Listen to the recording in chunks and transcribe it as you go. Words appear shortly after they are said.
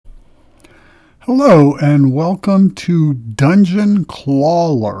Hello and welcome to Dungeon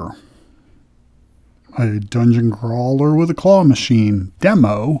Clawler, a dungeon crawler with a claw machine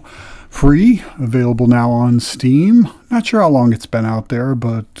demo, free, available now on Steam. Not sure how long it's been out there,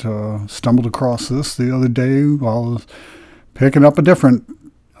 but stumbled across this the other day while I was picking up a different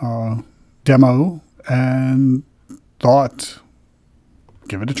demo and thought,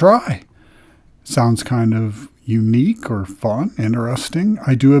 give it a try. Sounds kind of unique or fun, interesting.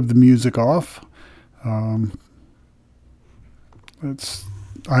 I do have the music off. I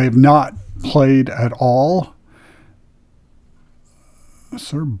have not played at all.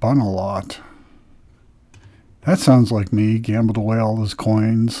 Sir Bunalot. That sounds like me. Gambled away all his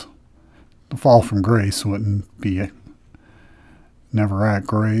coins. The fall from grace wouldn't be never at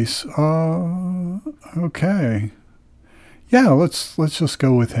grace. Okay. Yeah, let's just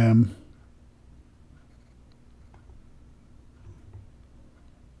go with him.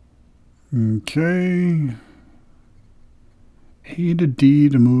 Okay. A to D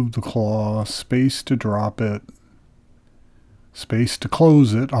to move the claw, space to drop it, space to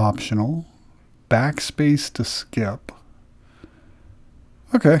close it, optional, backspace to skip.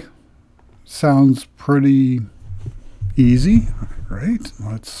 Okay. Sounds pretty easy, right?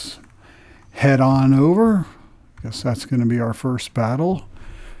 Let's head on over. Guess that's going to be our first battle.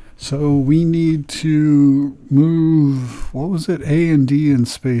 So we need to move, what was it? A and D and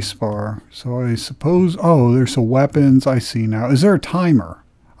spacebar. So I suppose, oh, there's some weapons. I see now. Is there a timer?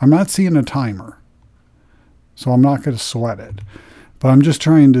 I'm not seeing a timer. So I'm not going to sweat it. But I'm just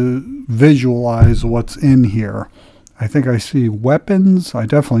trying to visualize what's in here. I think I see weapons. I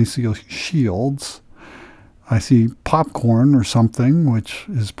definitely see shields. I see popcorn or something, which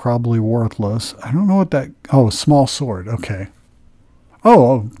is probably worthless. I don't know what that, oh, a small sword. Okay.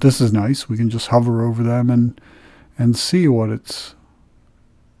 Oh, this is nice. We can just hover over them and see what it's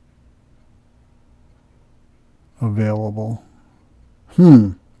available.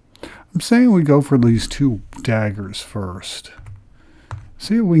 I'm saying we go for these two daggers first.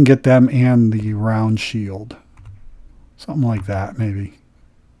 See if we can get them and the round shield. Something like that, maybe.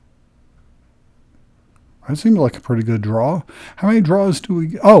 That seemed like a pretty good draw. How many draws do we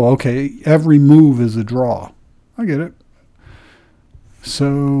get? Oh, okay. Every move is a draw. I get it. So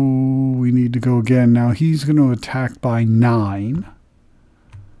we need to go again. Now he's going to attack by 9.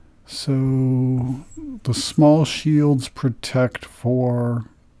 So the small shields protect for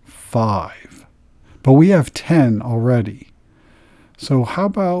 5. But we have 10 already. So how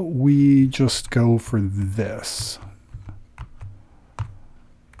about we just go for this?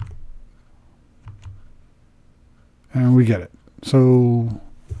 And we get it. So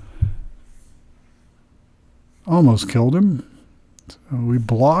almost killed him. So we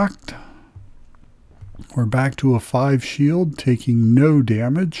blocked. We're back to a 5 shield, taking no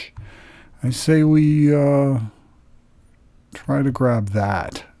damage. I say we try to grab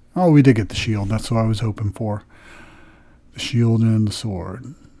that. Oh, we did get the shield. That's what I was hoping for. The shield and the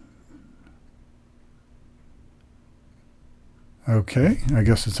sword. Okay, I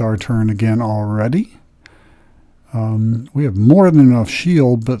guess it's our turn again already. We have more than enough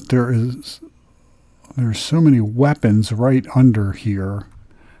shield, but there's so many weapons right under here.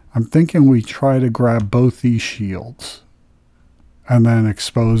 I'm thinking we try to grab both these shields and then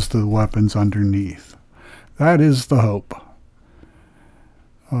expose the weapons underneath. That is the hope.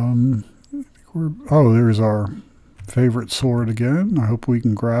 Oh, there's our favorite sword again. I hope we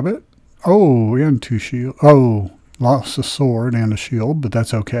can grab it. Oh, and 2 shields. Oh, lost a sword and a shield, but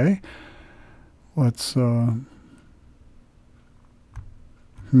that's okay. Let's,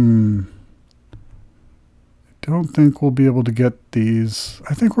 don't think we'll be able to get these.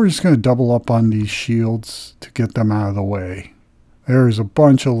 I think we're just going to double up on these shields to get them out of the way. There's a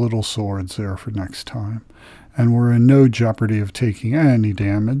bunch of little swords there for next time. And we're in no jeopardy of taking any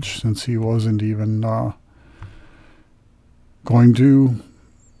damage since he wasn't even going to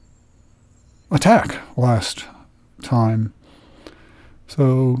attack last time.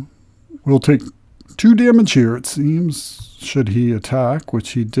 So we'll take 2 damage here, it seems, should he attack,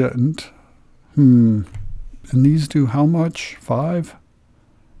 which he didn't. And these do how much? 5?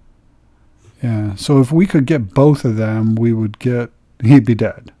 Yeah, so if we could get both of them, he'd be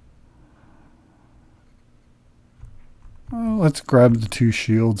dead. Let's grab the 2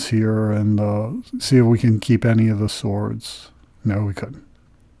 shields here and see if we can keep any of the swords. No, we couldn't.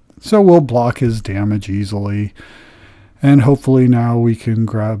 So we'll block his damage easily. And hopefully now we can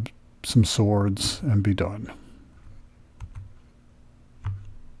grab some swords and be done.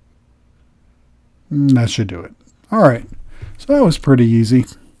 That should do it. All right. So that was pretty easy.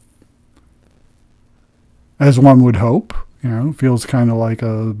 As one would hope. You know, feels kind of like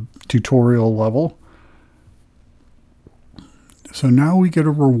a tutorial level. So now we get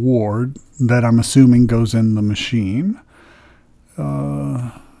a reward that I'm assuming goes in the machine.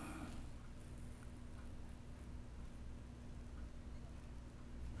 Wow,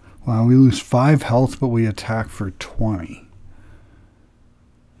 we lose 5 health, but we attack for 20.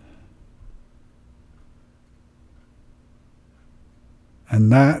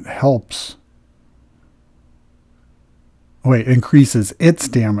 And that helps. Wait, increases its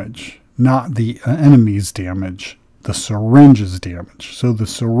damage, not the enemy's damage. The syringe's damage. So the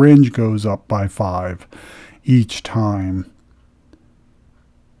syringe goes up by 5 each time.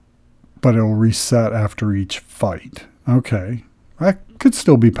 But it'll reset after each fight. Okay. That could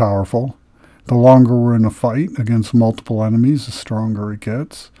still be powerful. The longer we're in a fight against multiple enemies, the stronger it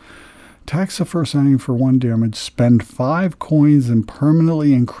gets. Attacks the first enemy for 1 damage. Spend 5 coins and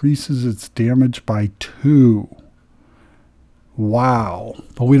permanently increases its damage by 2. Wow.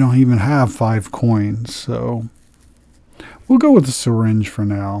 But we don't even have 5 coins, so we'll go with the syringe for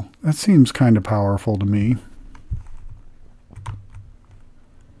now. That seems kind of powerful to me.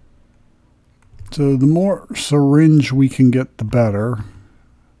 So the more syringe we can get, the better.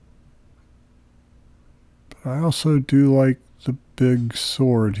 But I also do like the big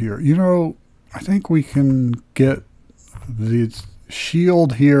sword here. You know, I think we can get the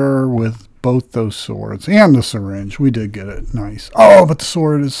shield here with both those swords and the syringe. We did get it. Nice. Oh, but the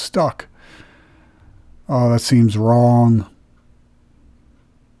sword is stuck. Oh, that seems wrong.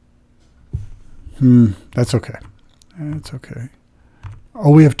 That's okay. That's okay.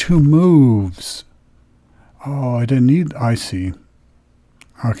 Oh, we have 2 moves. Oh, I didn't need... I see.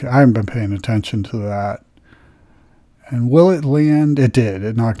 Okay, I haven't been paying attention to that. And will it land? It did.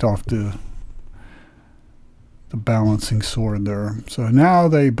 It knocked off the balancing sword there. So now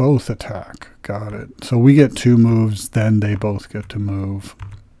they both attack. Got it. So we get 2 moves, then they both get to move.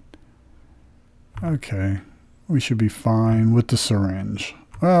 Okay. We should be fine with the syringe.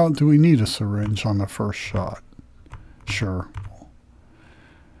 Well, do we need a syringe on the first shot? Sure.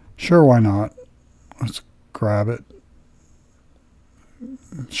 Sure, why not? Let's grab it.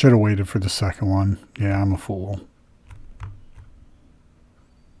 Should have waited for the second one. Yeah, I'm a fool.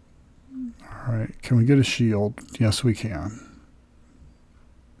 Alright, can we get a shield? Yes, we can.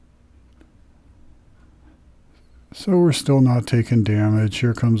 So we're still not taking damage.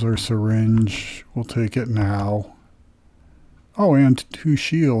 Here comes our syringe. We'll take it now. Oh, and 2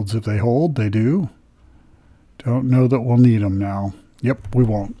 shields. If they hold, they do. Don't know that we'll need them now. Yep, we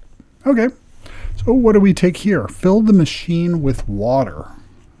won't. Okay. So what do we take here? Fill the machine with water.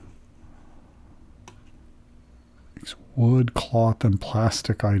 Makes wood, cloth, and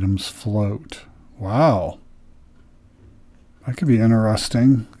plastic items float. Wow. That could be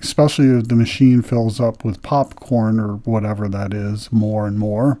interesting. Especially if the machine fills up with popcorn or whatever that is more and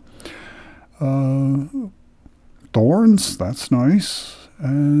more. Thorns, that's nice.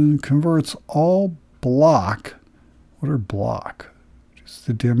 And converts all block. What are block? Just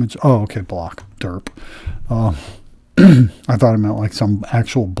the damage. Oh, okay, block. Derp. I thought it meant like some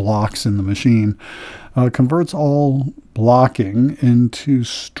actual blocks in the machine. Converts all blocking into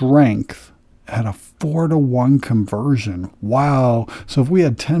strength at a 4-to-1 conversion. Wow. So if we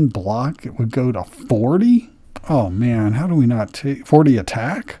had 10 block, it would go to 40? Oh, man. How do we not take 40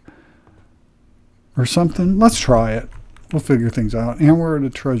 attack? Or something? Let's try it. We'll figure things out. And we're at a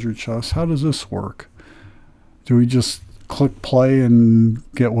treasure chest. How does this work? Do we just click play and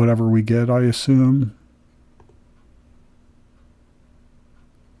get whatever we get, I assume?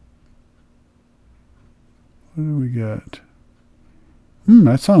 What do we get?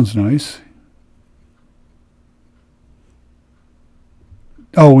 That sounds nice.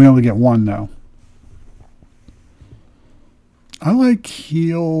 Oh, we only get 1 though. I like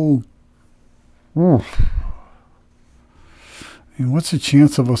heal. Oof. And what's the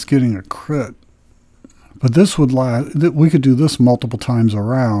chance of us getting a crit? But this would last. We could do this multiple times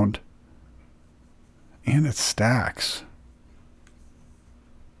around. And it stacks.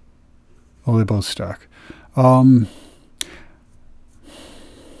 Oh, they both stack. 5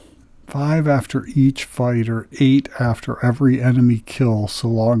 after each fight, or 8 after every enemy kill, so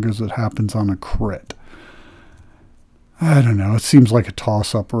long as it happens on a crit. I don't know. It seems like a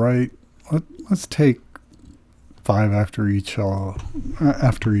toss-up, right? Let's take 5 after each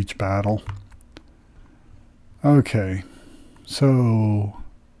battle. Okay. So,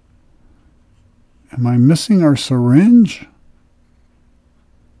 am I missing our syringe?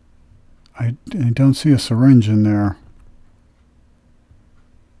 I don't see a syringe in there.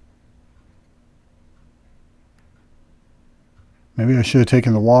 Maybe I should have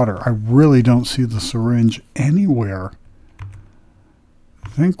taken the water. I really don't see the syringe anywhere.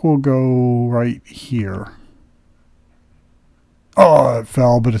 think we'll go right here. Oh, it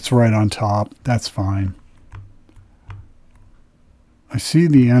fell, but it's right on top. That's fine. I see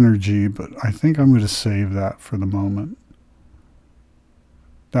the energy, but I think I'm going to save that for the moment.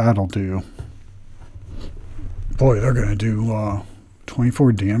 That'll do. Boy, they're going to do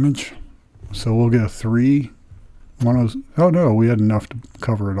 24 damage. So we'll get a 3. Oh no, we had enough to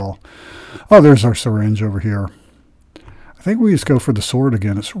cover it all. Oh, there's our syringe over here. I think we just go for the sword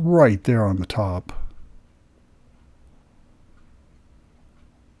again. It's right there on the top.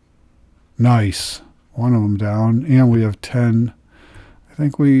 Nice. One of them down. And we have 10. I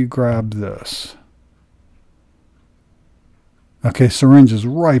think we grabbed this. Okay, syringe is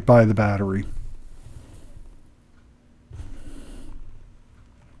right by the battery.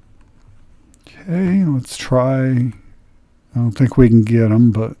 Okay, let's try. I don't think we can get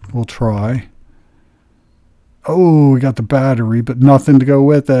them, but we'll try. Oh, we got the battery, but nothing to go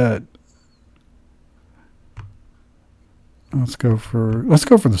with it. Let's go for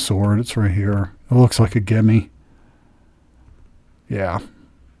the sword. It's right here. It looks like a gimme. Yeah.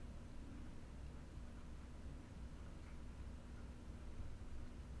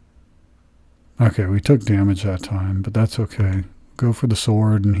 Okay, we took damage that time, but that's okay. Go for the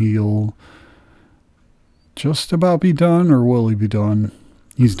sword and heal. Just about be done, or will he be done?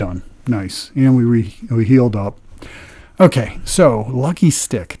 He's done. Nice. And we healed up. Okay, so lucky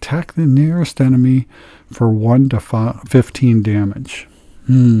stick. Attack the nearest enemy for 1 to 15 damage.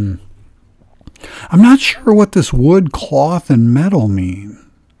 I'm not sure what this wood, cloth, and metal mean.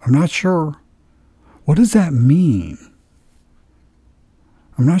 I'm not sure. What does that mean?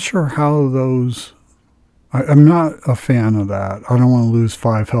 I'm not sure how those... I'm not a fan of that. I don't want to lose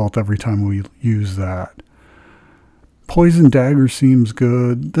 5 health every time we use that. Poison dagger seems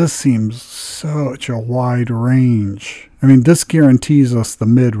good. This seems such a wide range. I mean, this guarantees us the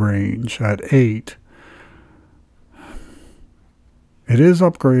mid-range at 8. It is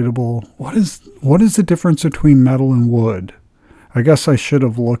upgradable. What is the difference between metal and wood? I guess I should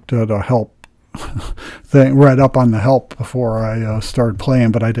have looked at a help thing, read up on the help before I started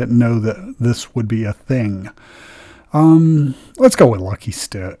playing, but I didn't know that this would be a thing. Let's go with lucky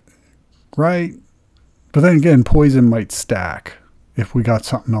stick, right? But then again, poison might stack if we got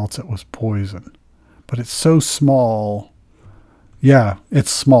something else that was poison. But it's so small. Yeah,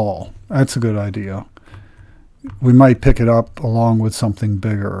 it's small. That's a good idea. We might pick it up along with something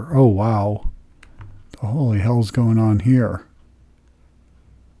bigger. Oh, wow. The holy hell's going on here?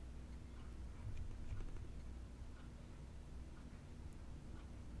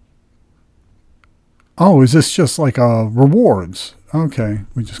 Oh, is this just like rewards? Okay,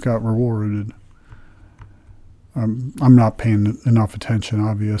 we just got rewarded. I'm not paying enough attention,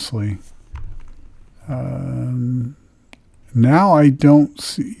 obviously. Now I don't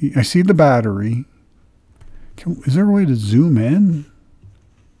see... I see the battery. Is there a way to zoom in?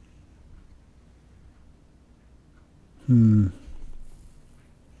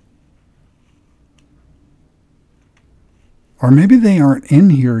 Or maybe they aren't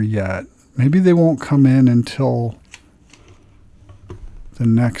in here yet. Maybe they won't come in until the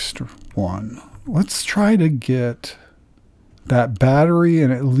next one. Let's try to get that battery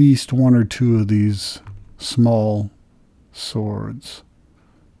and at least 1 or 2 of these small swords.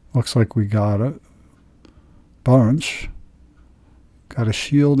 Looks like we got a bunch. Got a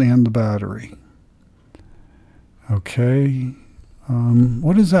shield and the battery. Okay.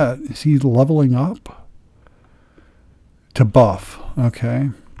 What is that? Is he leveling up? To buff.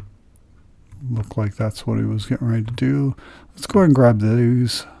 Okay. Looked like that's what he was getting ready to do. Let's go ahead and grab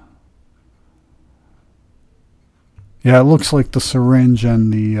these. Yeah, it looks like the syringe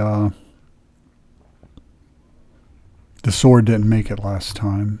and the sword didn't make it last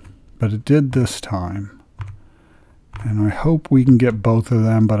time, but it did this time. And I hope we can get both of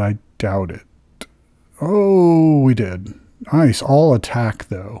them, but I doubt it. Oh, we did. Nice. All attack,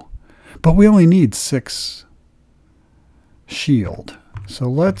 though. But we only need 6 shield. So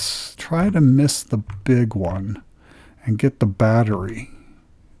let's try to miss the big one and get the battery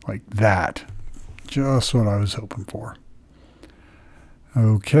like that. Just what I was hoping for.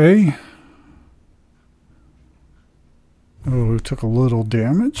 Okay. Oh, it took a little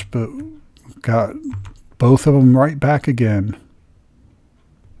damage, but got both of them right back again.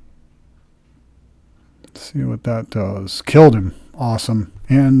 Let's see what that does. Killed him. Awesome.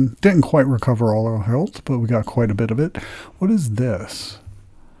 And didn't quite recover all our health, but we got quite a bit of it. What is this?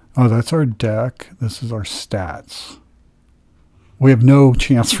 Oh, that's our deck. This is our stats. We have no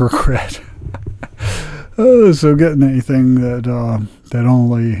chance for a crit. Oh, so getting anything that that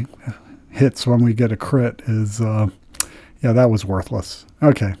only hits when we get a crit is, Yeah, that was worthless.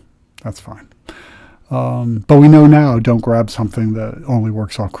 Okay, that's fine. But we know now, don't grab something that only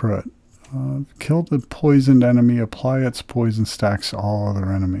works off crit. Kill the poisoned enemy, apply its poison stacks to all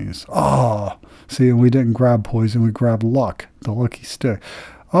other enemies. Oh, see, we didn't grab poison, we grabbed luck, the lucky stick.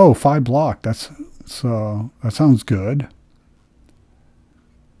 Oh, 5 block, that sounds good.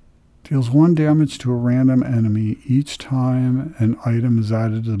 Deals 1 damage to a random enemy each time an item is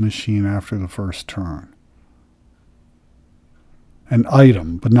added to the machine after the first turn. An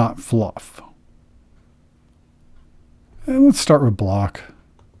item, but not fluff. And let's start with block.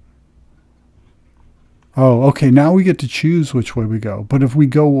 Oh, okay, now we get to choose which way we go. But if we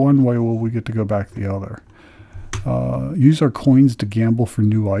go one way, will we get to go back the other? Use our coins to gamble for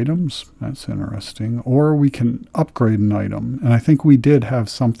new items. That's interesting. Or we can upgrade an item. And I think we did have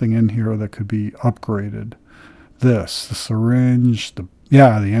something in here that could be upgraded. The syringe, the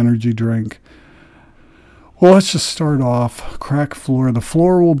energy drink. Well, let's just start off. Crack floor. The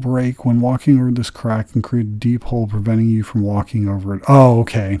floor will break when walking over this crack and create a deep hole, preventing you from walking over it. Oh,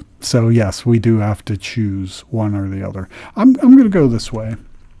 okay. So yes, we do have to choose one or the other. I'm going to go this way.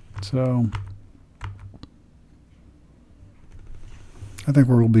 So I think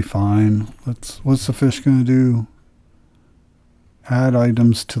we'll be fine. What's the fish going to do? Add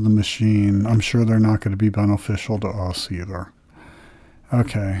items to the machine. I'm sure they're not going to be beneficial to us either.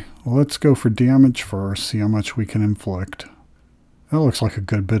 Okay, well, let's go for damage first, see how much we can inflict. That looks like a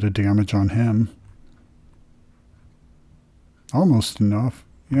good bit of damage on him. Almost enough.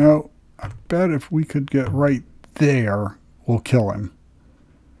 You know, I bet if we could get right there, we'll kill him.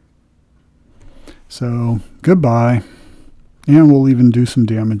 So, goodbye. And we'll even do some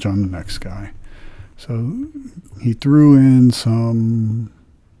damage on the next guy. So, he threw in some...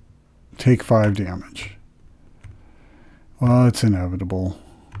 Take 5 damage. Well, it's inevitable.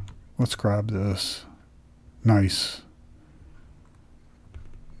 Let's grab this. Nice.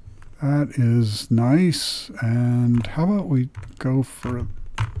 That is nice. And how about we go for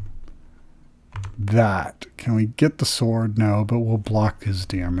that? Can we get the sword? No, but we'll block his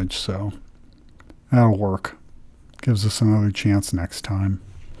damage, so that'll work. Gives us another chance next time.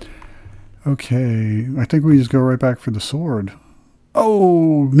 Okay, I think we just go right back for the sword.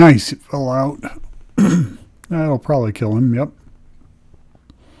 Oh, nice. It fell out. That'll probably kill him, yep.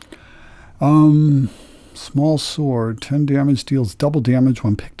 Small sword, 10 damage, deals double damage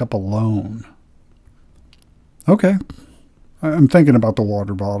when picked up alone. Okay. I'm thinking about the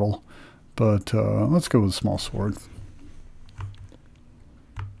water bottle, but let's go with small sword.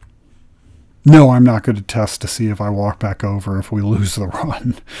 No, I'm not going to test to see if I walk back over if we lose the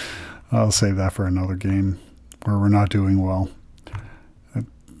run. I'll save that for another game where we're not doing well.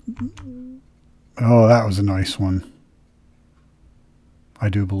 Oh, that was a nice one. I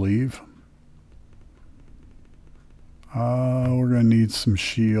do believe. We're going to need some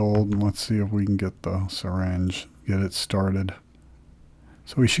shield. Let's see if we can get the syringe, get it started.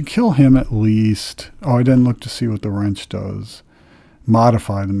 So we should kill him at least. Oh, I didn't look to see what the wrench does.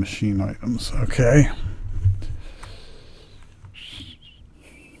 Modify the machine items. Okay.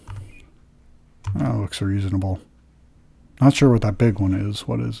 That looks reasonable. Not sure what that big one is.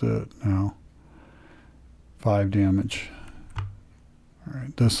 What is it now? 5 damage.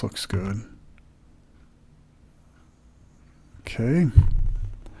 Alright, this looks good. Okay.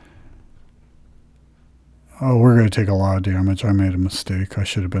 Oh, we're going to take a lot of damage. I made a mistake. I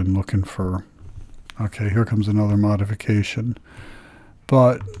should have been looking for... Okay, here comes another modification.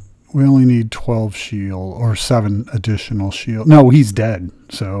 But we only need 12 shield, or 7 additional shield. No, he's dead,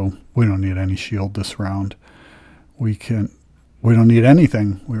 so we don't need any shield this round. We don't need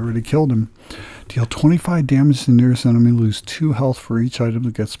anything. We already killed him. Deal 25 damage to the nearest enemy. Lose 2 health for each item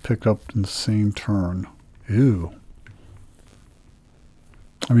that gets picked up in the same turn. Ew.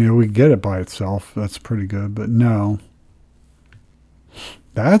 I mean, we get it by itself. That's pretty good, but no.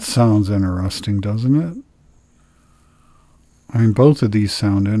 That sounds interesting, doesn't it? I mean, both of these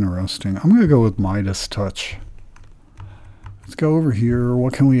sound interesting. I'm going to go with Midas Touch. Let's go over here.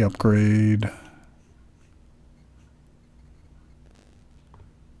 What can we upgrade?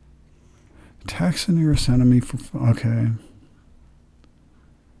 Attacks the nearest enemy for... Okay.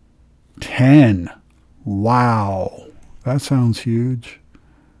 10. Wow. That sounds huge.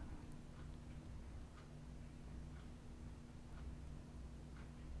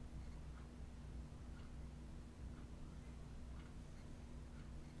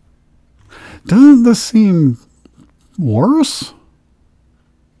 Doesn't this seem worse?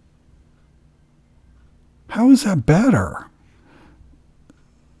 How is that better?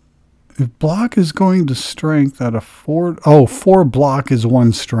 If block is going to strength at a 4... Oh, 4 block is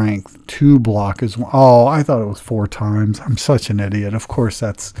 1 strength. 2 block is 1... Oh, I thought it was 4 times. I'm such an idiot. Of course,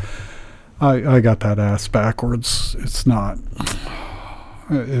 that's... I got that ass backwards. It's not...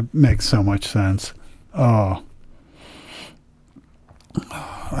 It makes so much sense. Oh.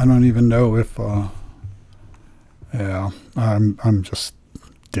 I don't even know if... yeah, I'm just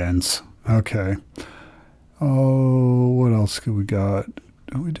dense. Okay. Oh, what else could we got?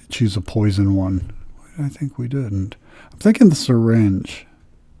 Oh, we did choose a poison one. I think we didn't. I'm thinking the syringe.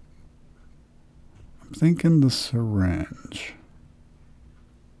 I'm thinking the syringe.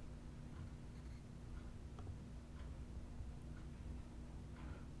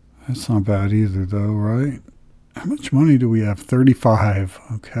 That's not bad either, though, right? How much money do we have? 35.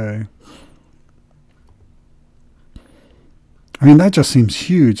 Okay. I mean, that just seems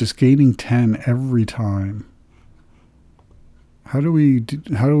huge. Just gaining 10 every time. How do we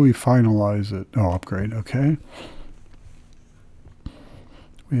finalize it? Oh, upgrade. Okay.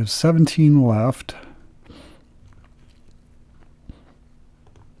 We have 17 left.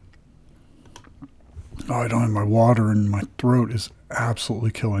 Oh, I don't have my water, and my throat is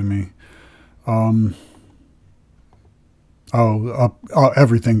absolutely killing me.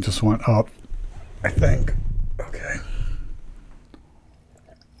 Everything just went up, I think. Okay.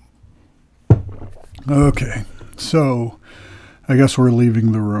 Okay, so I guess we're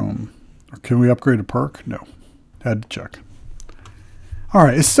leaving the room. Can we upgrade a perk? No. Had to check. All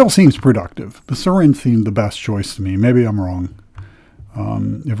right, it still seems productive. The syringe seemed the best choice to me. Maybe I'm wrong.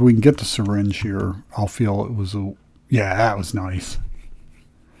 If we can get the syringe here, I'll feel it was a... Yeah, that was nice.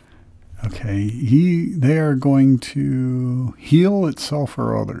 Okay, they are going to heal itself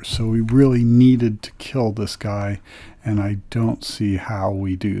or others. So we really needed to kill this guy, and I don't see how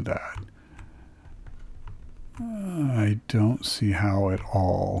we do that. I don't see how at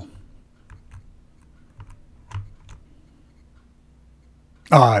all.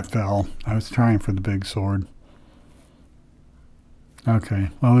 Ah, it fell. I was trying for the big sword. Okay,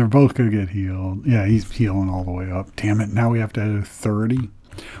 well, they're both going to get healed. Yeah, he's healing all the way up. Damn it, now we have to add 30.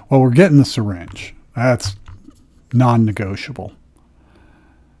 Well, we're getting the syringe. That's non-negotiable.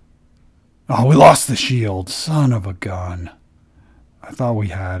 Oh, we lost the shield. Son of a gun. I thought we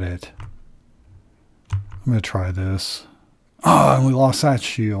had it. I'm going to try this. Oh, and we lost that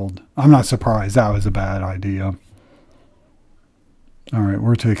shield. I'm not surprised. That was a bad idea. All right,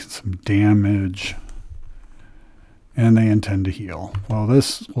 we're taking some damage. And they intend to heal. Well,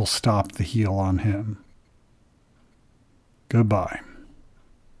 this will stop the heal on him. Goodbye.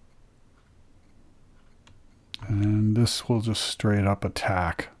 And this will just straight up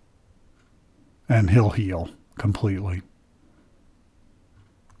attack. And he'll heal completely.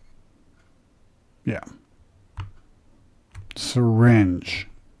 Yeah. Syringe.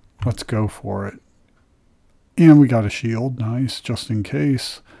 Let's go for it. And we got a shield. Nice, just in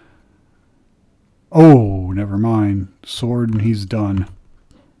case. Oh, never mind. Sword and he's done.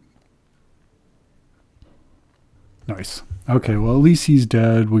 Nice. Okay, well, at least he's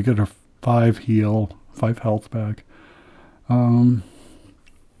dead. We got a 5 heal, 5 health back.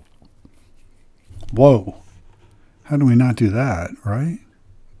 Whoa. How do we not do that, right?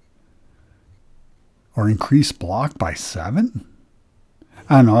 Or increase block by 7?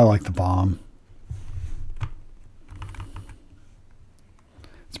 I don't know. I like the bomb.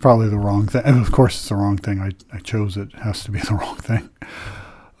 It's probably the wrong thing. And of course, it's the wrong thing. I chose it. It has to be the wrong thing.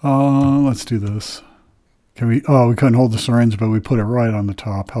 Let's do this. Can we? Oh, we couldn't hold the syringe, but we put it right on the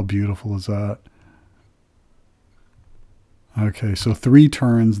top. How beautiful is that? Okay, so 3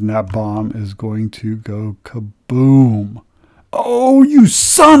 turns, and that bomb is going to go kaboom. Oh, you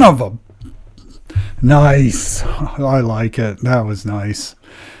son of a... Nice. I like it. That was nice.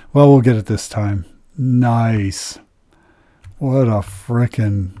 Well, we'll get it this time. Nice. What a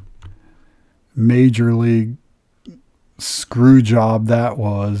frickin' major league screw job that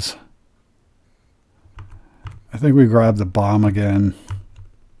was. I think we grabbed the bomb again.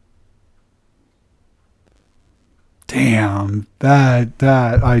 Damn, that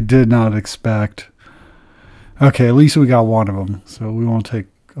I did not expect. Okay, at least we got one of them, so we won't take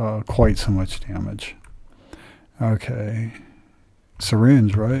quite so much damage. Okay,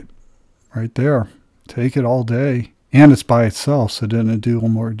 syringe, right? Right there. Take it all day. And it's by itself, so didn't it do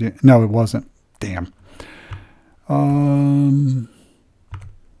more damage? No, it wasn't. Damn.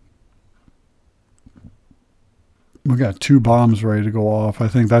 We got 2 bombs ready to go off. I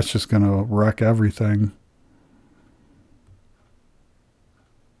think that's just going to wreck everything.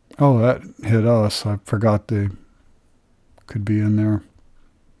 Oh, that hit us. I forgot they could be in there.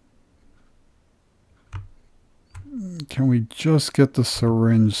 Can we just get the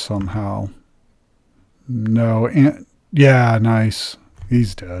syringe somehow? No. And yeah, nice.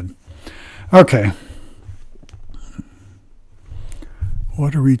 He's dead. Okay.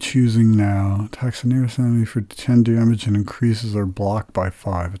 What are we choosing now? Attacks the nearest enemy for 10 damage and increases their block by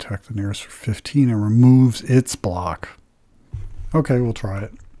 5. Attack the nearest for 15 and removes its block. Okay, we'll try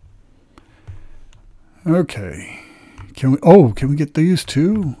it. Okay. Can we get these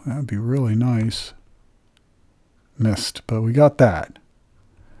too? That'd be really nice. Missed, but we got that.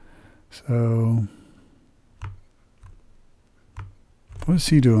 So what is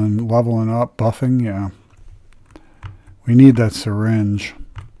he doing? Leveling up, buffing? Yeah. We need that syringe.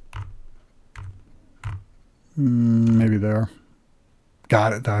 Maybe there.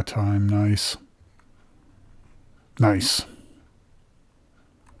 Got it that time. Nice. Nice.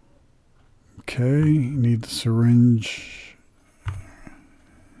 Okay, need the syringe.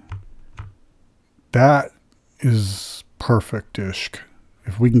 That is perfect-ish.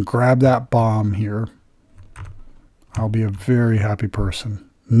 If we can grab that bomb here, I'll be a very happy person.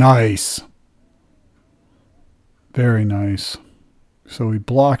 Nice. Very nice. So we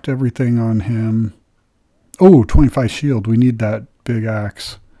blocked everything on him. Oh, 25 shield. We need that big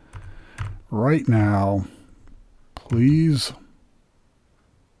axe right now. Please.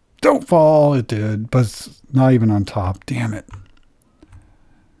 Don't fall. It did, but it's not even on top. Damn it.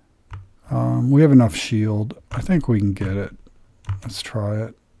 We have enough shield. I think we can get it. Let's try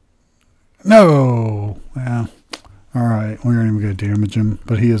it. No. Yeah. All right. We're not even going to damage him,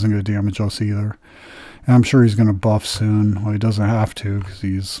 but he isn't going to damage us either. And I'm sure he's going to buff soon. Well, he doesn't have to because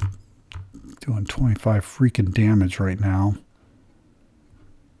he's doing 25 freaking damage right now.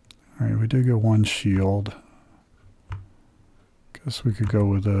 All right. We did get one shield. Guess we could go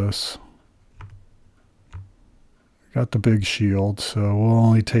with this. Got the big shield, so we'll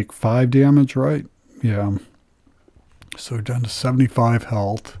only take 5 damage, right? Yeah. So we're down to 75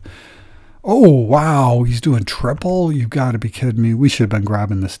 health. Oh, wow. He's doing triple? You've got to be kidding me. We should have been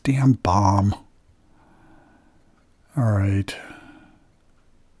grabbing this damn bomb. All right.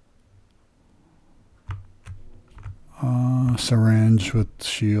 Syringe with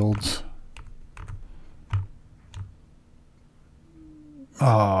shields.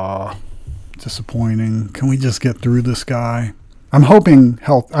 Disappointing. Can we just get through this guy? I'm hoping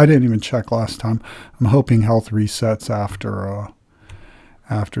health. I didn't even check last time. I'm hoping health resets after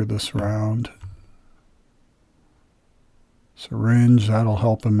this round. Syringe, that'll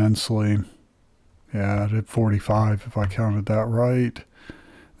help immensely. Yeah, I did 45 if I counted that right.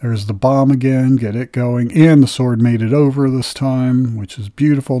 There's the bomb again. Get it going. And the sword made it over this time, which is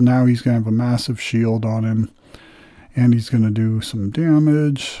beautiful. Now he's going to have a massive shield on him. And he's going to do some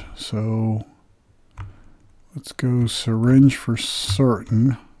damage. So let's go syringe for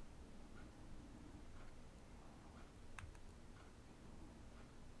certain.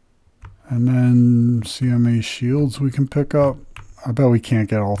 And then see how many shields we can pick up. I bet we can't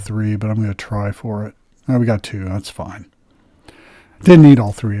get all 3, but I'm going to try for it. Oh, we got 2. That's fine. Didn't need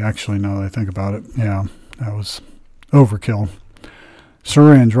all 3, actually, now that I think about it. Yeah, that was overkill.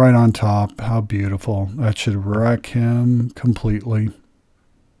 Syringe right on top. How beautiful. That should wreck him completely.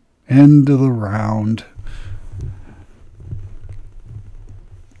 End of the round.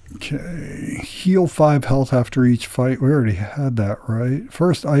 Okay. Heal 5 health after each fight. We already had that, right?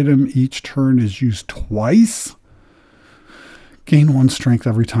 First item each turn is used twice. Gain 1 strength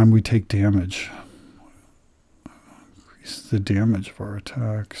every time we take damage. Increase the damage of our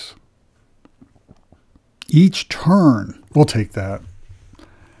attacks. Each turn. We'll take that.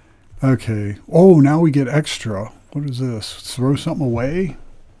 Okay. Oh, now we get extra. What is this? Throw something away?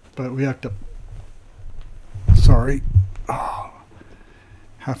 But we have to... Sorry. Oh,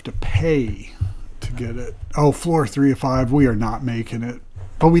 have to pay to get it. Oh, floor 3 of 5. We are not making it.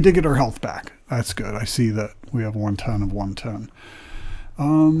 But we did get our health back. That's good. I see that we have 110 of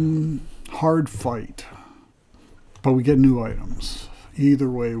 110. Hard fight. But we get new items.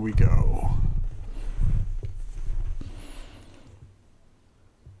 Either way we go.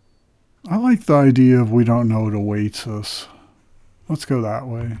 I like the idea of we don't know what awaits us. Let's go that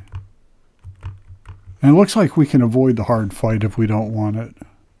way. And it looks like we can avoid the hard fight if we don't want it.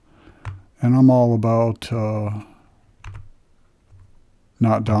 And I'm all about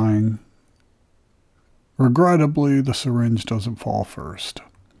not dying. Regrettably, the syringe doesn't fall first.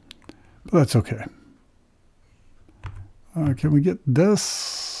 But that's okay. Can we get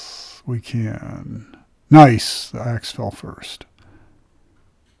this? We can. Nice. The axe fell first.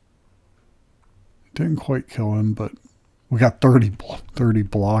 Didn't quite kill him, but we got 30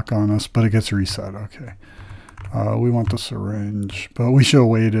 block on us, but it gets reset. Okay. We want the syringe, but we should have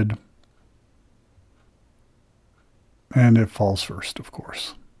waited. And it falls first, of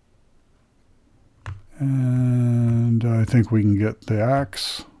course. And I think we can get the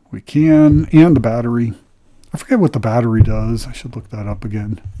axe. We can. And the battery. I forget what the battery does. I should look that up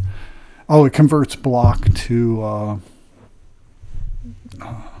again. Oh, it converts block to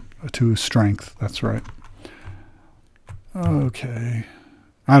strength. That's right. Okay.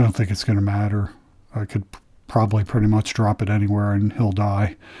 I don't think it's going to matter. I could probably pretty much drop it anywhere and he'll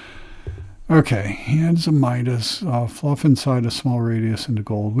die. Okay, hands of Midas, fluff inside a small radius into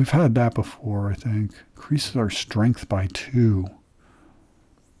gold. We've had that before, I think. Increases our strength by 2.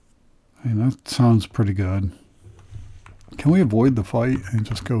 I mean, that sounds pretty good. Can we avoid the fight and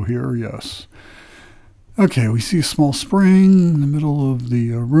just go here? Yes. Okay, we see a small spring in the middle of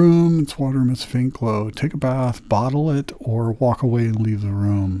the room. Its water emits a faint glow. Take a bath, bottle it, or walk away and leave the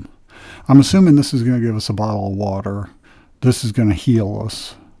room. I'm assuming this is going to give us a bottle of water. This is going to heal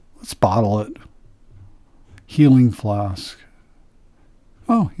us. Let's bottle it. Healing flask.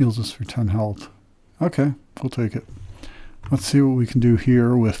 Oh, heals us for 10 health. Okay, we'll take it. Let's see what we can do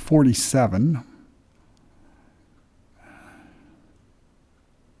here with 47.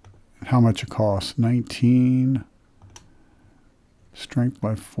 How much it costs? 19. Strength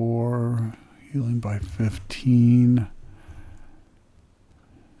by 4. Healing by 15.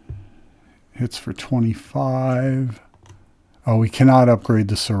 Hits for 25. Oh, we cannot upgrade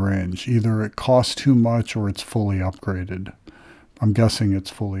the syringe. Either it costs too much or it's fully upgraded. I'm guessing it's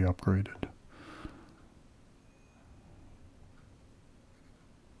fully upgraded.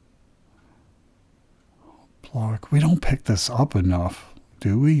 Block. We don't pick this up enough,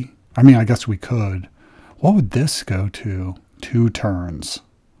 do we? I mean, I guess we could. What would this go to? 2 turns.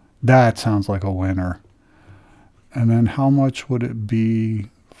 That sounds like a winner. And then how much would it be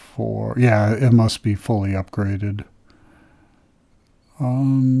for... Yeah, it must be fully upgraded.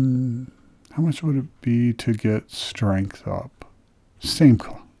 How much would it be to get strength up? Same.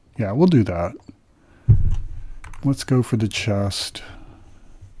 Yeah, we'll do that. Let's go for the chest.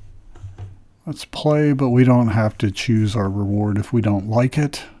 Let's play, but we don't have to choose our reward if we don't like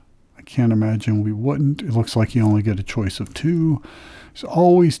it. I can't imagine we wouldn't. It looks like you only get a choice of 2. There's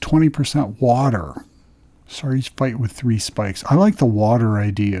always 20% water. Sorry, fight with 3 spikes. I like the water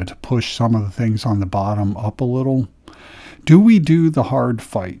idea to push some of the things on the bottom up a little. Do we do the hard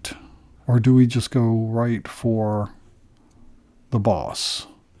fight? Or do we just go right for the boss?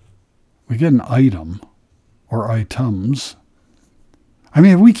 We get an item. Or items. I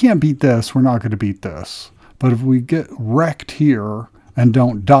mean, if we can't beat this, we're not going to beat this. But if we get wrecked here and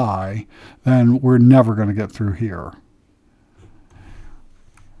don't die, then we're never going to get through here.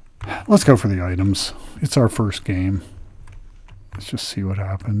 Let's go for the items. It's our first game. Let's just see what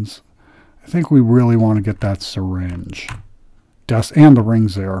happens. I think we really want to get that syringe. And the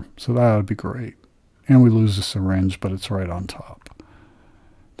ring's there, so that would be great. And we lose the syringe, but it's right on top.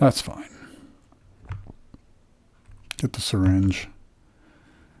 That's fine. Get the syringe.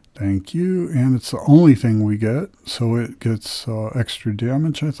 Thank you. And it's the only thing we get, so it gets extra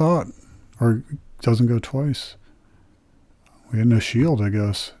damage, I thought. Or it doesn't go twice. We had no shield, I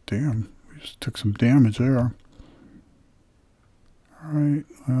guess. Damn, we just took some damage there. Alright,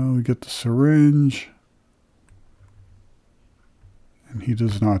 well, we get the syringe. And he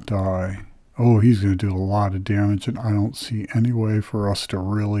does not die. Oh, he's going to do a lot of damage, and I don't see any way for us to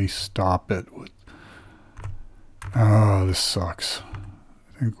really stop it. Oh, this sucks.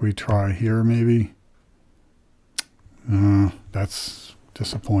 I think we try here, maybe. That's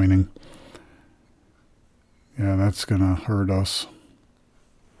disappointing. Yeah, that's going to hurt us.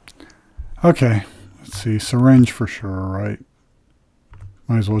 Okay, let's see. Syringe for sure, right?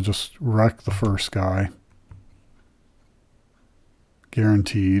 Might as well just wreck the first guy.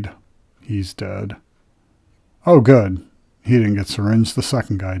 Guaranteed. He's dead. Oh, good. He didn't get syringed. The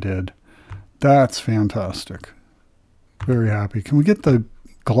second guy did. That's fantastic. Very happy. Can we get the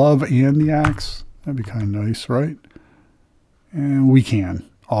glove and the axe? That'd be kind of nice, right? And we can.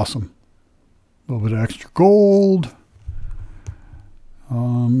 Awesome. A little bit of extra gold.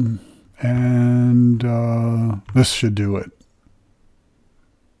 This should do it.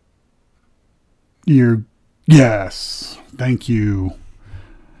 Yes. Thank you.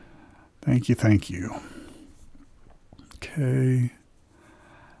 Thank you, thank you. Okay.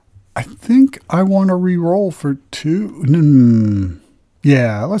 I think I want to re-roll for 2.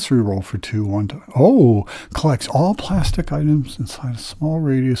 Yeah, let's re-roll for 2 one time. Oh, collects all plastic items inside a small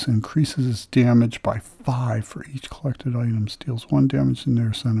radius and increases its damage by 5 for each collected item. Deals 1 damage to the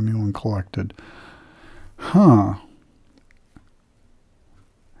nearest enemy when collected. Huh.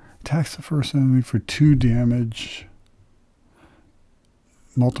 Attacks the first enemy for 2 damage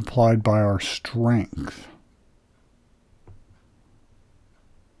multiplied by our strength.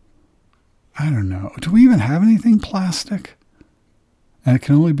 I don't know. Do we even have anything plastic? And it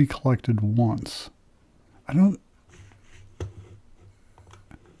can only be collected once. I don't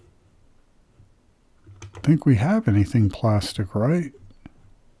think we have anything plastic, right?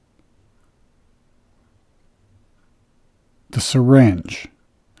 The syringe.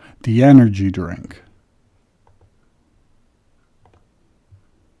 The energy drink.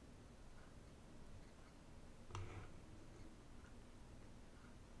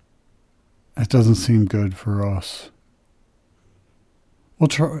 It doesn't seem good for us. We'll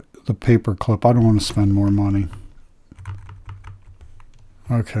try the paper clip. I don't want to spend more money.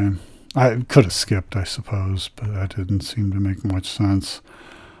 Okay. I could have skipped, I suppose, but that didn't seem to make much sense.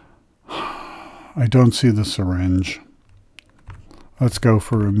 I don't see the syringe. Let's go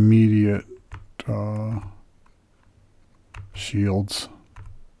for immediate shields.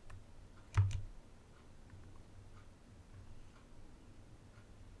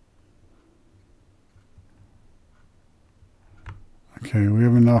 Okay, we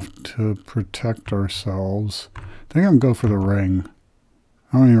have enough to protect ourselves. I think I'm going to go for the ring.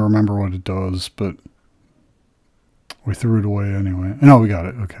 I don't even remember what it does, but we threw it away anyway. No, we got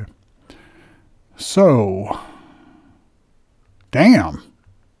it. Okay. So, damn.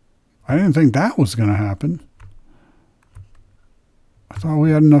 I didn't think that was going to happen. I thought we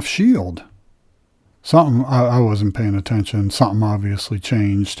had enough shield. Something, I wasn't paying attention. Something obviously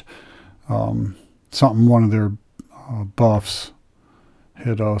changed. One of their buffs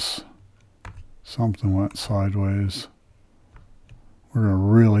hit us. Something went sideways. We're going to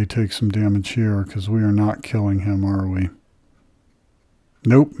really take some damage here because we are not killing him, are we?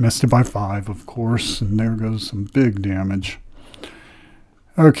 Nope, missed it by 5, of course. And there goes some big damage.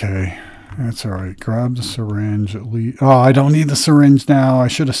 Okay, that's all right. Grab the syringe at least. Oh, I don't need the syringe now. I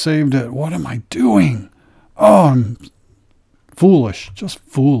should have saved it. What am I doing? Oh, I'm foolish. Just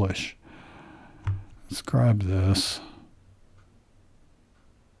foolish. Let's grab this.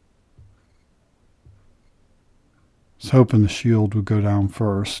 I was hoping the shield would go down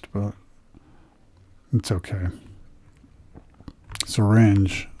first, but it's okay.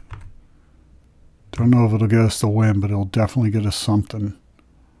 Syringe. Don't know if it'll get us the win, but it'll definitely get us something.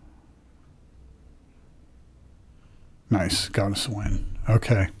 Nice. Got us a win.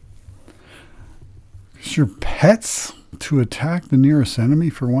 Okay. Is your pets to attack the nearest enemy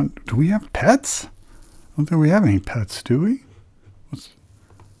for one? Do we have pets? I don't think we have any pets, do we?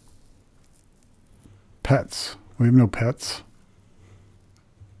 Pets. We have no pets.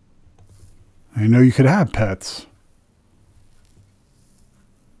 I know you could have pets.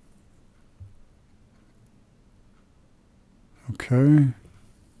 Okay.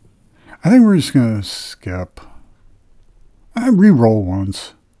 I think we're just going to skip. I re-roll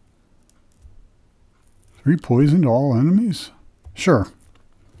once. 3 poison to all enemies? Sure.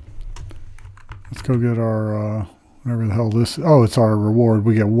 Let's go get our, whatever the hell this is. Oh, it's our reward.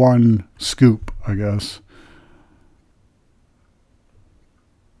 We get 1 scoop, I guess.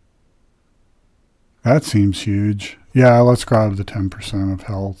 That seems huge. Yeah, let's grab the 10% of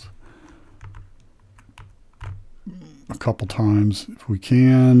health. A couple times if we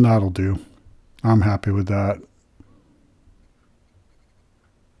can. That'll do. I'm happy with that.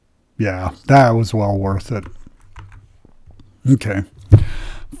 Yeah, that was well worth it. Okay.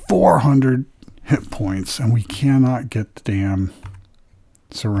 400 hit points, and we cannot get the damn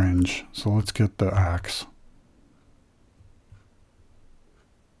syringe. So let's get the axe.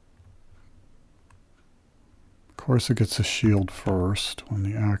 Of course, it gets a shield first when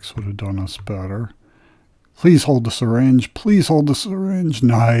the axe would have done us better. Please hold the syringe. Please hold the syringe.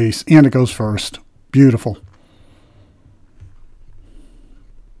 Nice. And it goes first. Beautiful.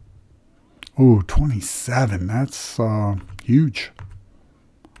 Ooh, 27. That's huge.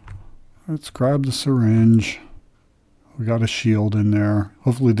 Let's grab the syringe. We got a shield in there.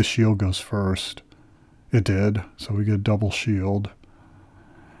 Hopefully the shield goes first. It did. So we get double shield.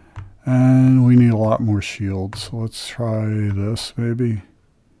 And we need a lot more shields. So let's try this maybe.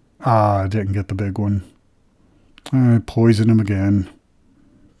 Ah, I didn't get the big one. I poison him again.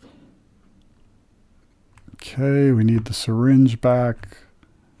 Okay, we need the syringe back.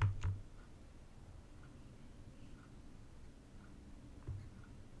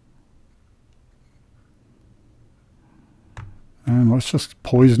 And let's just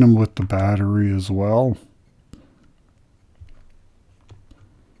poison him with the battery as well.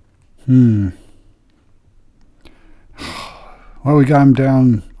 Well, we got him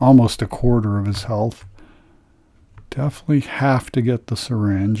down almost a quarter of his health. Definitely have to get the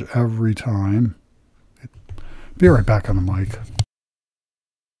syringe every time. Be right back on the mic.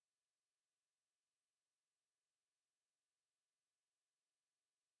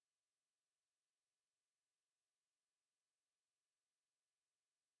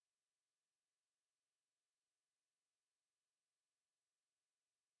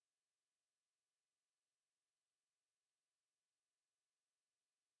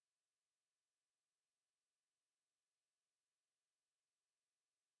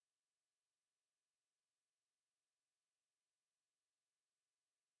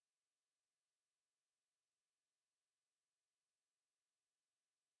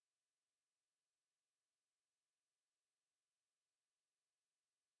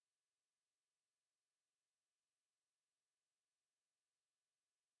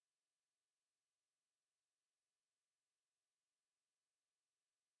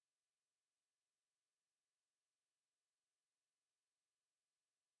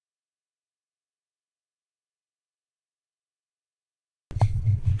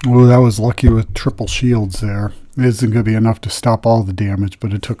 Oh, that was lucky with triple shields there. It isn't going to be enough to stop all the damage,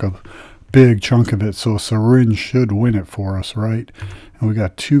 but it took a big chunk of it, so a syringe should win it for us, right? And we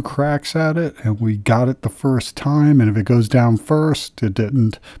got 2 cracks at it, and we got it the first time, and if it goes down first, it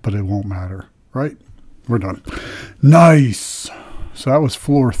didn't, but it won't matter, right? We're done. Nice! So that was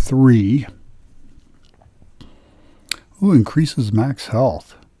floor 3. Ooh, increases max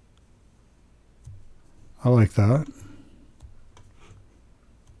health. I like that.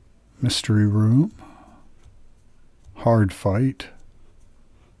 Mystery room. Hard fight.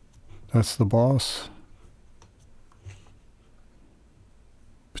 That's the boss.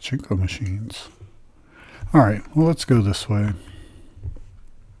 Pachinko machines. Alright, well, let's go this way.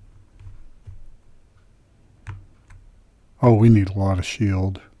 Oh, we need a lot of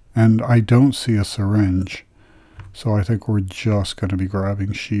shield. And I don't see a syringe. So I think we're just going to be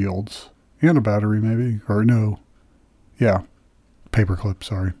grabbing shields. And a battery, maybe. Or no. Yeah. Paperclip,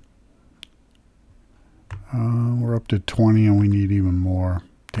 sorry. We're up to 20 and we need even more.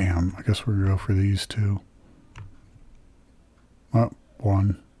 Damn, I guess we're going to go for these 2. Oh,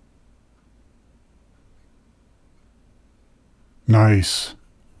 1. Nice.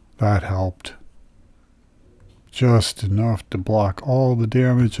 That helped. Just enough to block all the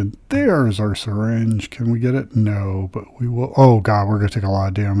damage. And there's our syringe. Can we get it? No, but we will. Oh, God, we're going to take a lot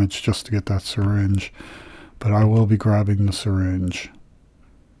of damage just to get that syringe. But I will be grabbing the syringe.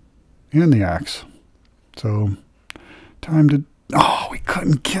 And the axe. So, time to... Oh, we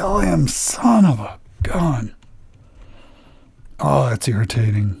couldn't kill him. Son of a gun. Oh, that's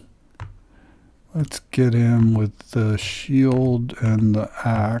irritating. Let's get him with the shield and the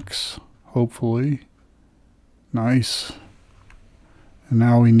axe, hopefully. Nice. And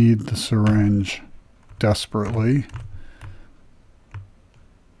now we need the syringe desperately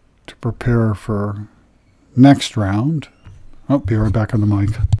to prepare for next round. Oh, be right back on the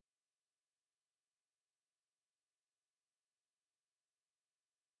mic.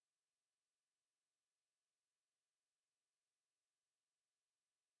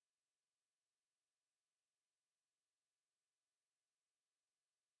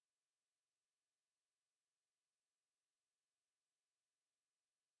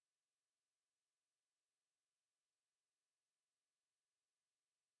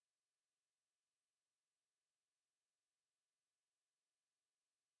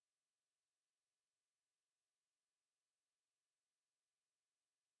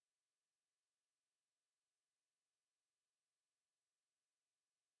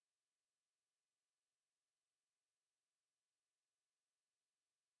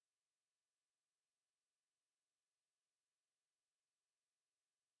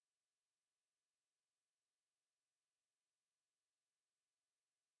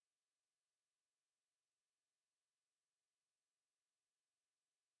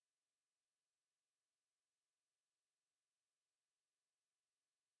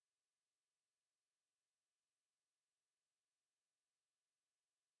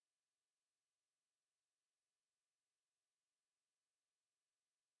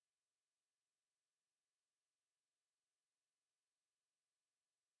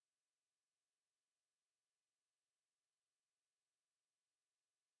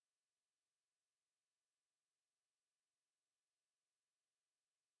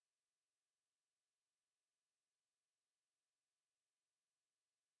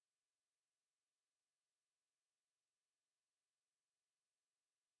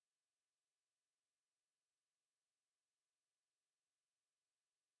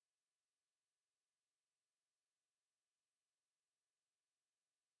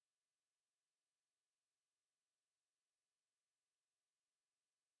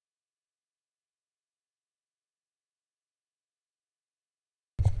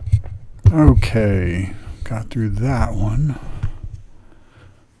 Okay, got through that one.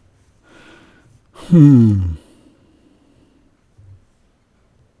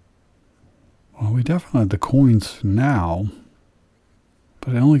 Well, we definitely have the coins now,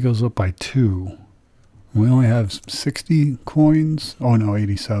 but it only goes up by 2. We only have 60 coins. Oh no,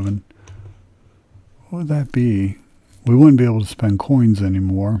 87. What would that be? We wouldn't be able to spend coins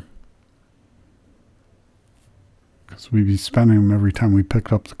anymore, because we'd be spending them every time we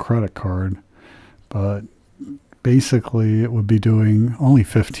picked up the credit card. But basically it would be doing only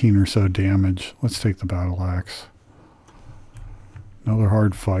 15 or so damage. Let's take the battle axe. Another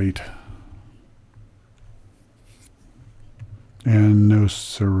hard fight. And no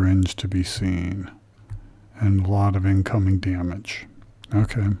syringe to be seen. And a lot of incoming damage.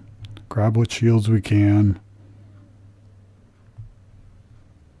 Okay. Grab what shields we can.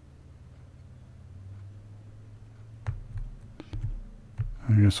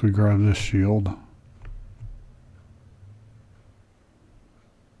 I guess we grab this shield.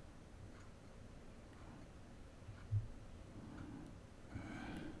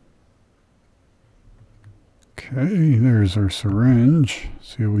 Okay, there's our syringe.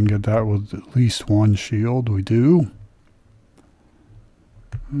 See if we can get that with at least one shield. We do.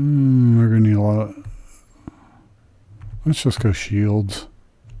 We're going to need a lot. Let's just go shields.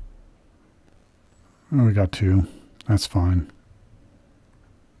 Oh, we got 2. That's fine.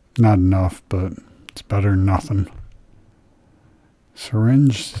 Not enough, but it's better than nothing.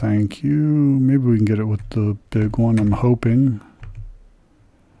 Syringe, thank you. Maybe we can get it with the big one, I'm hoping.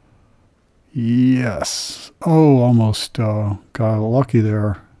 Yes. Oh, almost got lucky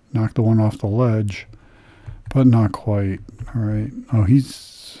there. Knocked the one off the ledge, but not quite. All right. Oh,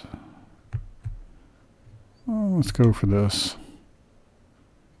 he's... Oh, let's go for this.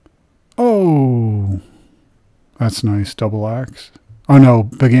 Oh, that's nice. Double axe. Oh, no,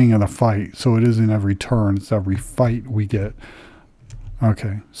 beginning of the fight. So it isn't every turn. It's every fight we get.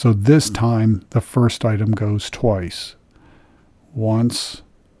 Okay, so this time the first item goes twice. Once,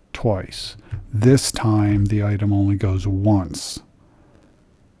 twice. This time the item only goes once.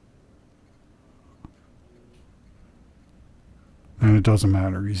 And it doesn't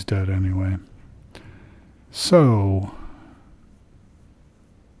matter, he's dead anyway. So,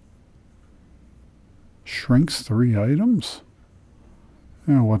 shrinks 3 items?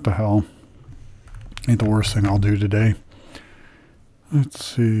 Oh, what the hell. Ain't the worst thing I'll do today. Let's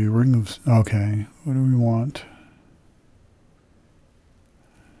see, ring of... Okay, what do we want?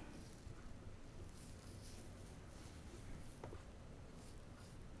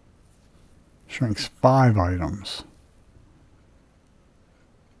 Shrinks 5 items.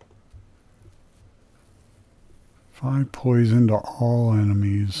 Five poison to all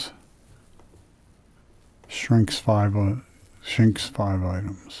enemies. Shrinks 5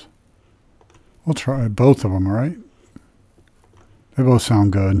 items. We'll try both of them, right? They both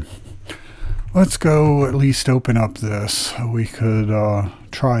sound good. Let's go at least open up this. We could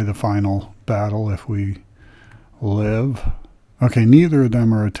try the final battle if we live. Okay, neither of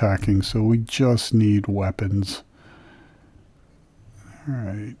them are attacking, so we just need weapons.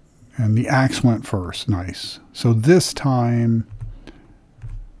 Alright, and the axe went first. Nice. So this time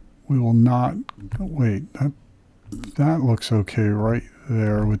we will not... Wait, that looks okay right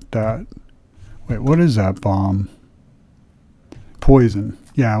there with that. Wait, what is that bomb? Poison.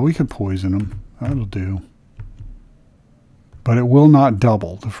 Yeah, we could poison them. That'll do. But it will not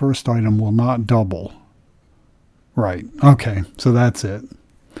double. The first item will not double. Right. Okay, so that's it.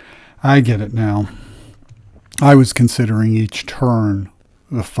 I get it now. I was considering each turn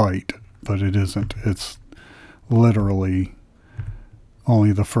the fight, but it isn't. It's literally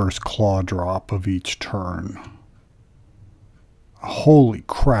only the first claw drop of each turn. Holy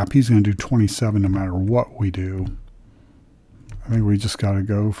crap, he's going to do 27 no matter what we do. I think we just got to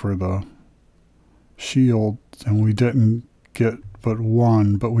go for the shield, and we didn't get but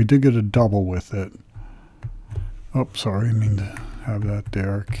one, but we did get a double with it. Oh, sorry, I mean to have that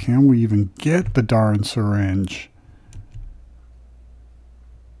there. Can we even get the darn syringe?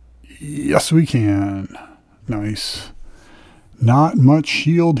 Yes, we can. Nice. Not much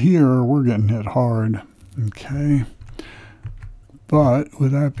shield here. We're getting hit hard. Okay. But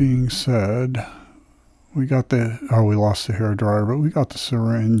with that being said, we got the... Oh, we lost the hairdryer, but we got the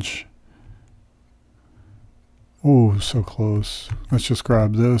syringe. Oh, so close. Let's just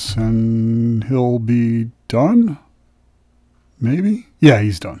grab this and he'll be done? Maybe? Yeah,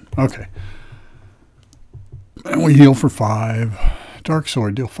 he's done. Okay. And we heal for 5. Dark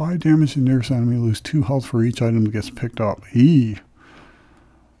Sword. Deal 5 damage to the nearest enemy. Lose 2 health for each item that gets picked up.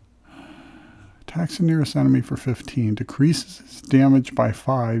 Attacks the nearest enemy for 15. Decreases its damage by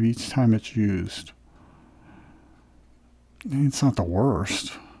 5 each time it's used. It's not the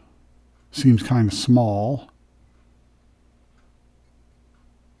worst. Seems kind of small.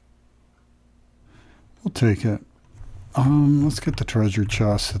 We'll take it. Let's get the treasure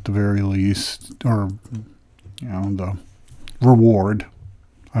chest at the very least. Or, you know, the reward,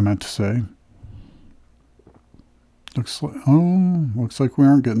 I meant to say. Looks like we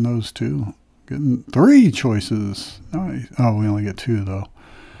aren't getting those 2. Getting 3 choices. Nice. Oh, we only get 2 though.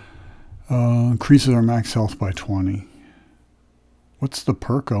 Increases our max health by 20. What's the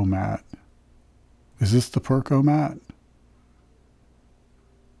Perco-Mat? Is this the Perco-Mat?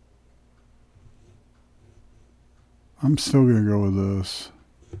 I'm still going to go with this.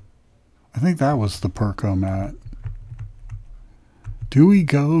 I think that was the Perco-Mat. Do we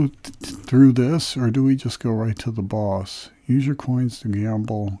go through this, or do we just go right to the boss? Use your coins to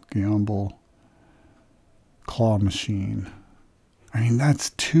gamble. Claw Machine. I mean,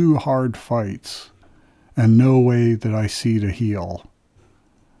 that's 2 hard fights and no way that I see to heal.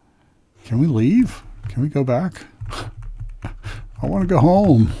 Can we leave? Can we go back? I want to go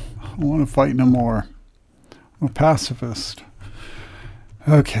home. I don't want to fight no more. I'm a pacifist.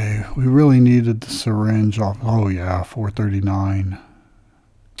 Okay, we really needed the syringe off. Oh yeah, 439.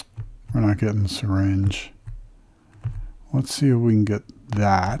 We're not getting the syringe. Let's see if we can get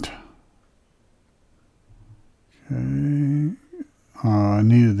that. Okay. I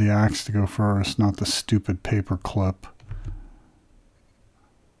needed the axe to go first, not the stupid paper clip.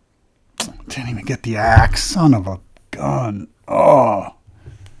 Didn't even get the axe. Son of a gun. Oh,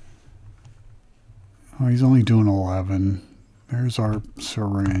 he's only doing 11. There's our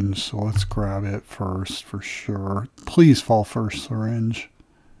syringe, so let's grab it first for sure. Please fall first, syringe.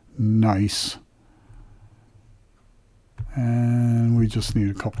 Nice. And we just need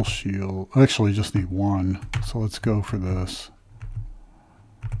a couple shield. Actually, just need 1. So let's go for this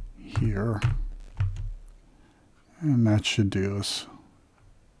here. And that should do us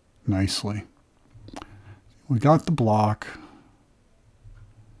nicely. We got the block.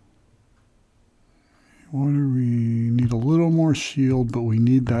 What do we need? A little more shield, but we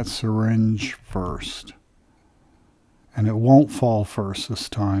need that syringe first. And it won't fall first this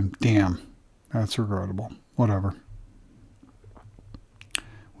time. Damn. That's regrettable. Whatever.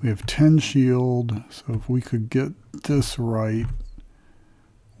 We have 10 shield, so if we could get this right,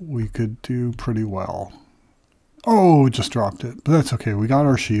 we could do pretty well. Oh, just dropped it. But that's okay. We got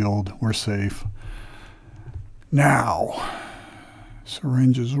our shield. We're safe. Now,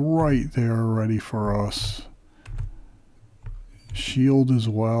 syringe is right there ready for us. Shield as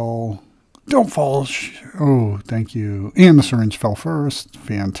well. Don't fall. Oh, thank you. And the syringe fell first.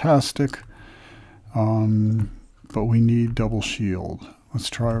 Fantastic. But we need double shield. Let's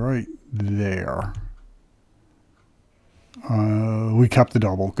try right there. We kept the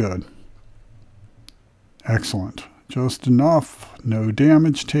double. Good. Excellent. Just enough. No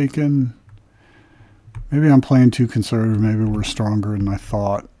damage taken. Maybe I'm playing too conservative. Maybe we're stronger than I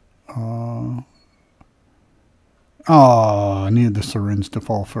thought. Oh, I needed the syringe to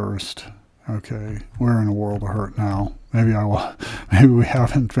fall first. Okay, we're in a world of hurt now. Maybe I will. Maybe we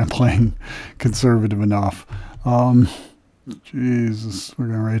haven't been playing conservative enough. Jesus, we're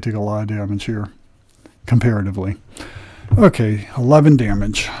getting ready to take a lot of damage here, comparatively. Okay, 11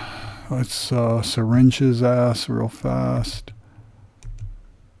 damage. Let's syringe his ass real fast.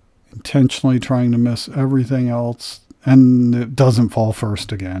 Intentionally trying to miss everything else, and it doesn't fall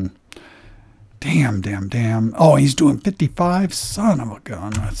first again. Damn, damn, damn. Oh, he's doing 55? Son of a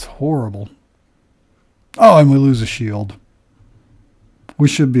gun. That's horrible. Oh, and we lose a shield. We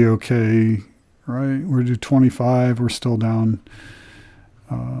should be okay, right? We're do 25. We're still down.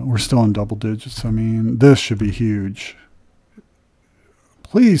 We're still in double digits. I mean, this should be huge.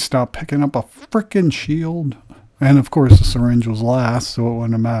 Please stop picking up a frickin' shield. And of course, the syringe was last, so it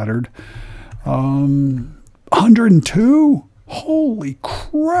wouldn't have mattered. 102? Holy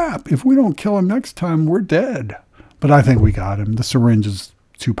crap. If we don't kill him next time, we're dead. But I think we got him. The syringe is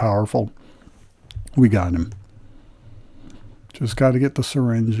too powerful. We got him. Just got to get the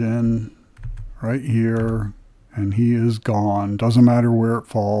syringe in right here. And he is gone. Doesn't matter where it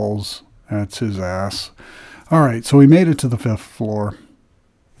falls. That's his ass. All right, so we made it to the 5th floor.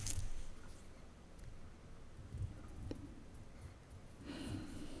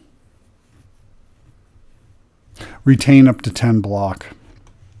 Retain up to 10 block.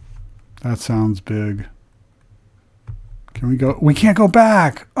 That sounds big. Can we go? We can't go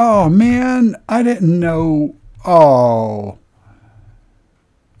back. Oh, man. I didn't know. Oh.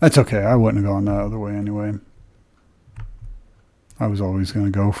 That's okay. I wouldn't have gone that other way anyway. I was always going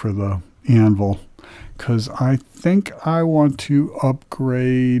to go for the anvil. Because I think I want to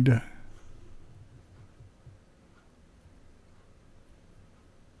upgrade.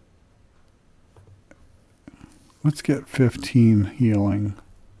 Let's get 15 healing.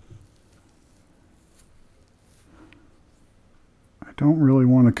 I don't really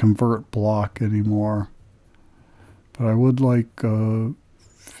want to convert block anymore. But I would like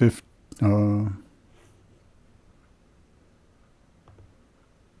 50.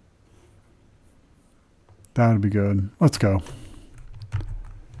 That'd be good. Let's go.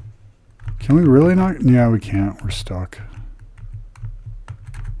 Can we really not? Yeah, we can't. We're stuck.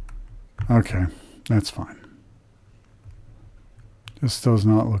 Okay, that's fine. This does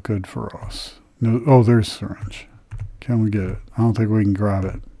not look good for us. No, oh, there's syringe. Can we get it? I don't think we can grab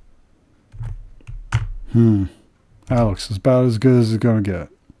it. That looks about as good as it's going to get.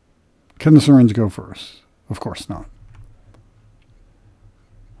 Can the syringe go first? Of course not.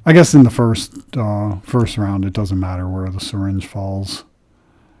 I guess in the first round, it doesn't matter where the syringe falls.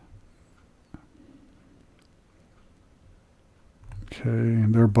 Okay,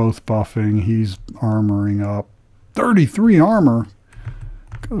 they're both buffing. He's armoring up. 33 armor.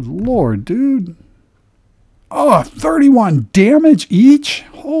 Good lord, dude. Oh, 31 damage each?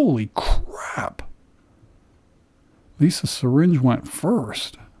 Holy crap. At least the syringe went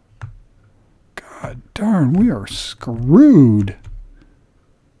first. God darn, we are screwed.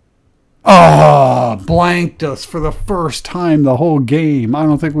 Oh, blanked us for the first time the whole game. I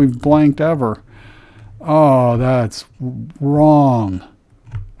don't think we've blanked ever. Oh, that's wrong.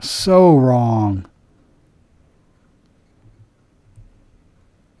 So wrong.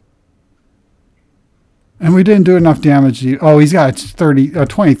 And we didn't do enough damage. Oh, he's got a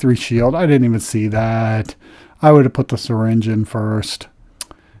 23 shield. I didn't even see that. I would have put the syringe in first.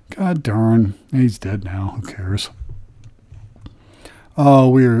 God darn. He's dead now. Who cares? Oh,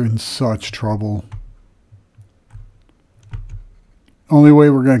 we're in such trouble. Only way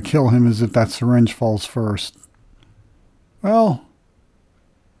we're going to kill him is if that syringe falls first. Well,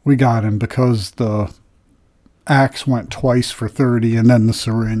 we got him because the axe went twice for 30 and then the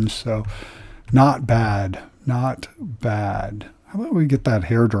syringe. So not bad. Not bad. How about we get that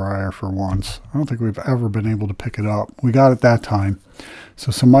hairdryer for once? I don't think we've ever been able to pick it up. We got it that time.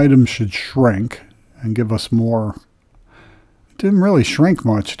 So some items should shrink and give us more. It didn't really shrink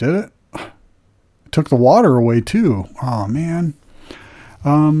much, did it? It took the water away too. Oh, man.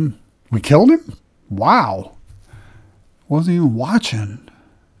 We killed him? Wow. Wasn't even watching.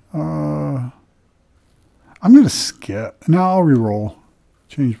 I'm going to skip. No, I'll reroll.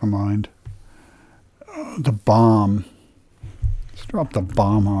 Change my mind. The bomb. Let's drop the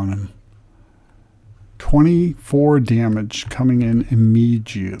bomb on him. 24 damage coming in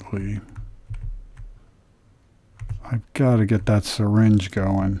immediately. I've got to get that syringe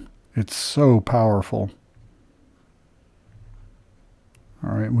going. It's so powerful.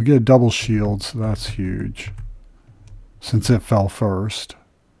 Alright, we get a double shield, so that's huge. Since it fell first.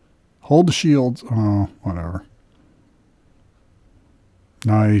 Hold the shields. Oh, whatever.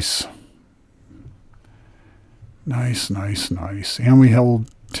 Nice. Nice, nice, nice. And we held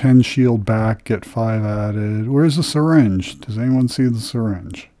 10 shield back, get 5 added. Where's the syringe? Does anyone see the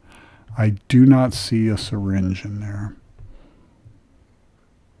syringe? I do not see a syringe in there.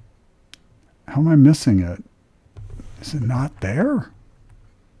 How am I missing it? Is it not there?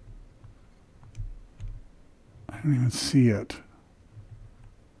 I don't even see it.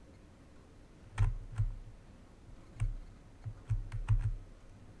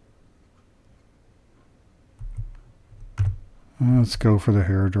 Let's go for the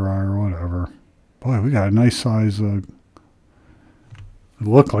hairdryer, whatever. Boy, we got a nice size. It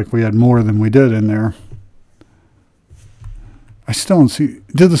looked like we had more than we did in there. I still don't see.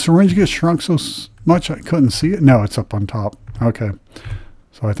 Did the syringe get shrunk so much I couldn't see it? No, it's up on top. Okay.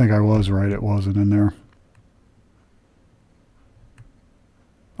 So I think I was right. It wasn't in there.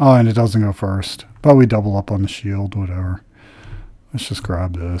 Oh, and it doesn't go first. But we double up on the shield, whatever. Let's just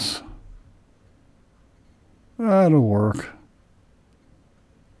grab this. That'll work.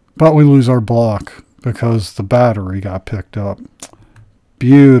 But we lose our block because the battery got picked up.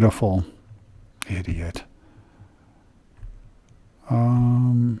 Beautiful. Idiot.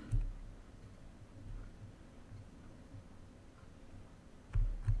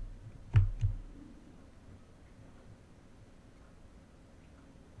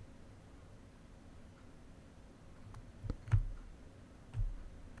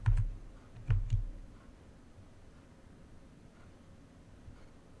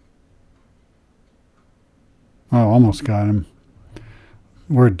 Oh, almost got him.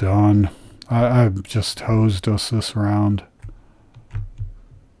 We're done. I've just hosed us this round.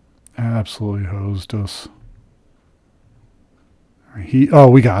 Absolutely hosed us. Oh,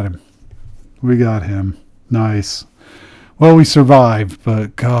 we got him. We got him. Nice. Well, we survived,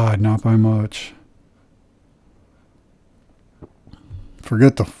 but God, not by much.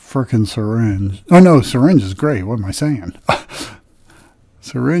 Forget the frickin' syringe. Oh, no, syringe is great. What am I saying?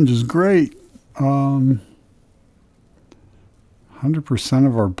 Syringe is great. 100%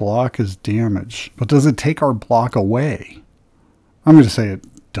 of our block is damaged. But does it take our block away? I'm going to say it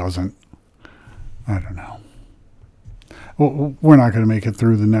doesn't. I don't know. Well, we're not going to make it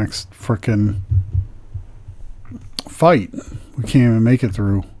through the next frickin' fight. We can't even make it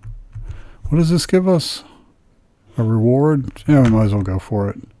through. What does this give us? A reward? Yeah, we might as well go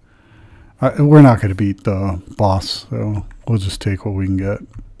for it. We're not going to beat the boss, so we'll just take what we can get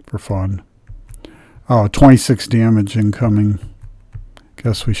for fun. Oh, 26 damage incoming.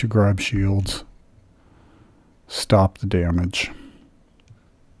 Guess we should grab shields. Stop the damage.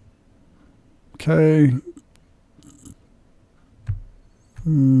 Okay.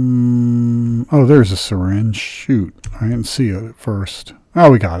 Oh, there's a syringe. Shoot. I didn't see it at first. Oh,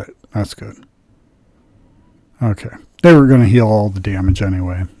 we got it. That's good. Okay. They were going to heal all the damage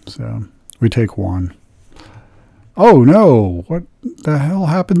anyway. So we take 1. Oh, no. What the hell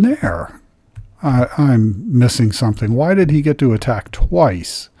happened there? I'm missing something. Why did he get to attack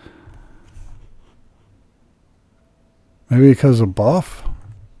twice? Maybe because of buff?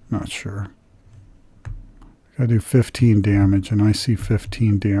 Not sure. I do 15 damage, and I see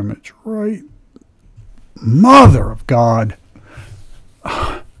 15 damage, right? Mother of God.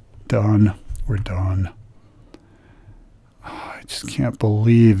 Done. We're done. I just can't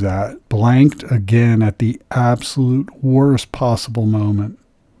believe that. Blanked again at the absolute worst possible moment.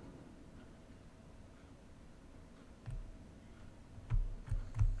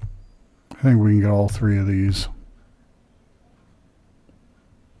 I think we can get all 3 of these.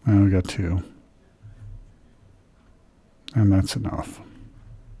 And we got 2. And that's enough.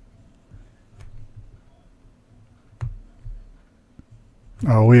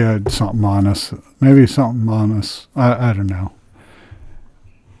 Oh, we had something on us. Maybe something on us. I don't know.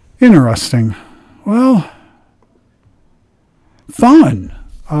 Interesting. Well, fun.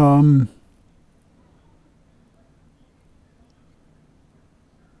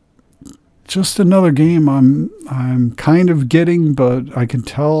 Just another game I'm kind of getting, but I can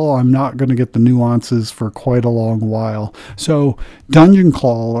tell I'm not going to get the nuances for quite a long while. So, Dungeon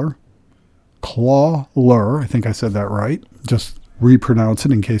Clawler, I think I said that right. Just repronounce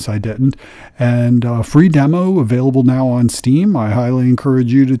it in case I didn't. And free demo available now on Steam. I highly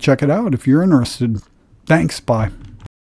encourage you to check it out if you're interested. Thanks. Bye.